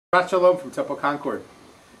Shabbat Shalom from Temple Concord.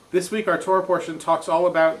 This week our Torah portion talks all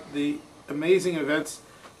about the amazing events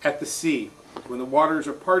at the sea, when the waters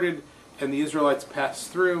are parted and the Israelites pass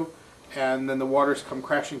through, and then the waters come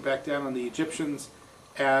crashing back down on the Egyptians,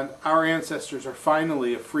 and our ancestors are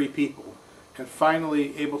finally a free people, and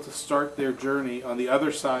finally able to start their journey on the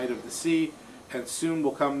other side of the sea, and soon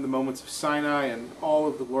will come the moments of Sinai and all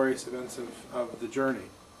of the glorious events of the journey.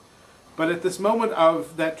 But at this moment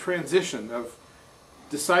of that transition, of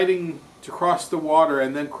deciding to cross the water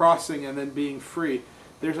and then crossing and then being free,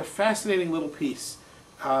 there's a fascinating little piece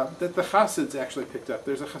that the Chassids actually picked up.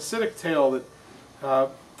 There's a Hasidic tale that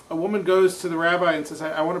a woman goes to the rabbi and says,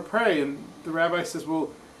 I want to pray. And the rabbi says, well,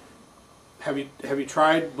 have you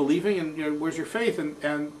tried believing? And where's your faith?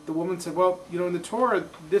 And the woman said, well, in the Torah,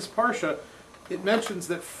 this parsha, it mentions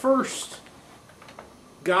that first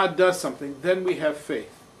God does something, then we have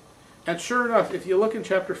faith. And sure enough, if you look in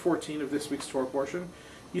chapter 14 of this week's Torah portion,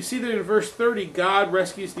 you see that in verse 30, God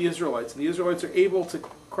rescues the Israelites, and the Israelites are able to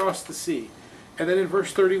cross the sea. And then in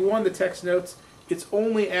verse 31, the text notes, it's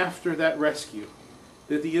only after that rescue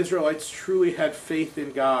that the Israelites truly had faith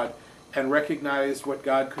in God and recognized what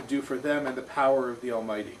God could do for them and the power of the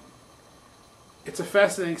Almighty. It's a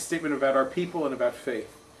fascinating statement about our people and about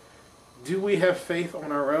faith. Do we have faith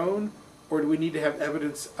on our own, or do we need to have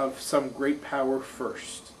evidence of some great power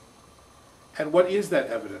first? And what is that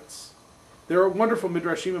evidence? There are wonderful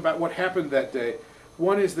midrashim about what happened that day.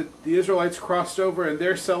 One is that the Israelites crossed over and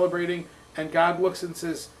they're celebrating, and God looks and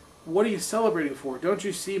says, what are you celebrating for? Don't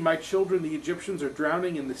you see my children, the Egyptians, are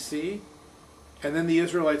drowning in the sea? And then the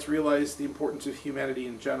Israelites realize the importance of humanity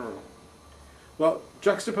in general. Well,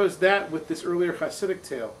 juxtapose that with this earlier Hasidic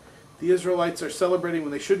tale. The Israelites are celebrating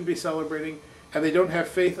when they shouldn't be celebrating, and they don't have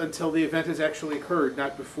faith until the event has actually occurred,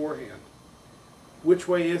 not beforehand. Which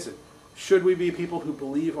way is it? Should we be people who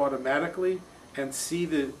believe automatically and see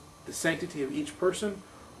the sanctity of each person?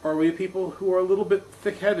 Or are we people who are a little bit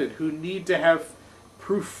thick-headed, who need to have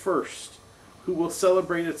proof first, who will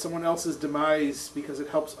celebrate at someone else's demise because it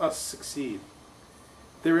helps us succeed?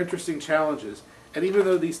 They're interesting challenges. And even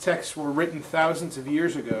though these texts were written thousands of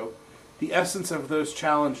years ago, the essence of those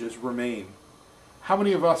challenges remain. How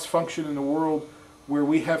many of us function in a world where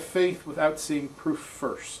we have faith without seeing proof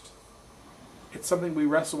first? It's something we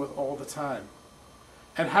wrestle with all the time.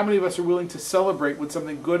 And how many of us are willing to celebrate when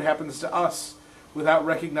something good happens to us without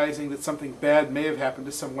recognizing that something bad may have happened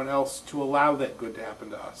to someone else to allow that good to happen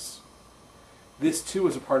to us? This too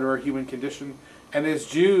is a part of our human condition. And as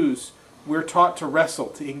Jews, we're taught to wrestle,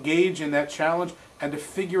 to engage in that challenge, and to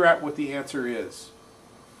figure out what the answer is.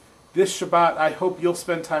 This Shabbat, I hope you'll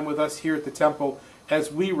spend time with us here at the temple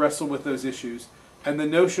as we wrestle with those issues, and the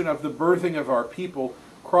notion of the birthing of our people,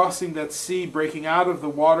 crossing that sea, breaking out of the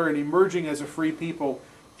water and emerging as a free people,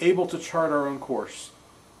 able to chart our own course.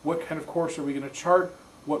 What kind of course are we going to chart?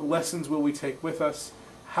 What lessons will we take with us?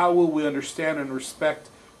 How will we understand and respect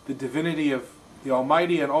the divinity of the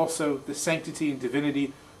Almighty and also the sanctity and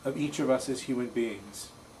divinity of each of us as human beings?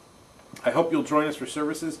 I hope you'll join us for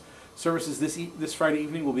services. Services this Friday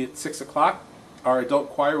evening will be at 6 o'clock. Our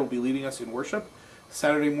adult choir will be leading us in worship.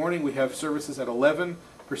 Saturday morning we have services at 11,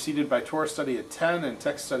 preceded by Torah study at 10 and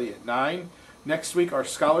text study at 9. Next week, our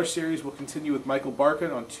Scholar Series will continue with Michael Barkin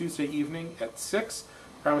on Tuesday evening at 6.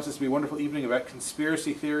 Promises to be a wonderful evening about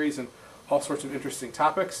conspiracy theories and all sorts of interesting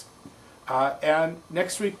topics. And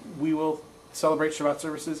next week, we will celebrate Shabbat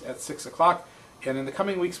services at 6 o'clock. And in the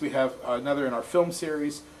coming weeks, we have another in our film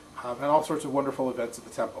series and all sorts of wonderful events at the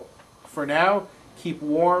temple. For now, keep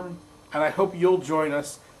warm, and I hope you'll join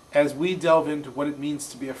us as we delve into what it means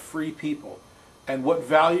to be a free people, and what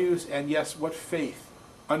values and, yes, what faith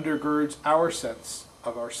undergirds our sense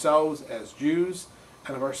of ourselves as Jews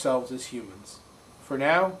and of ourselves as humans. For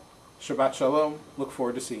now, Shabbat Shalom. Look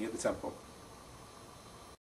forward to seeing you at the temple.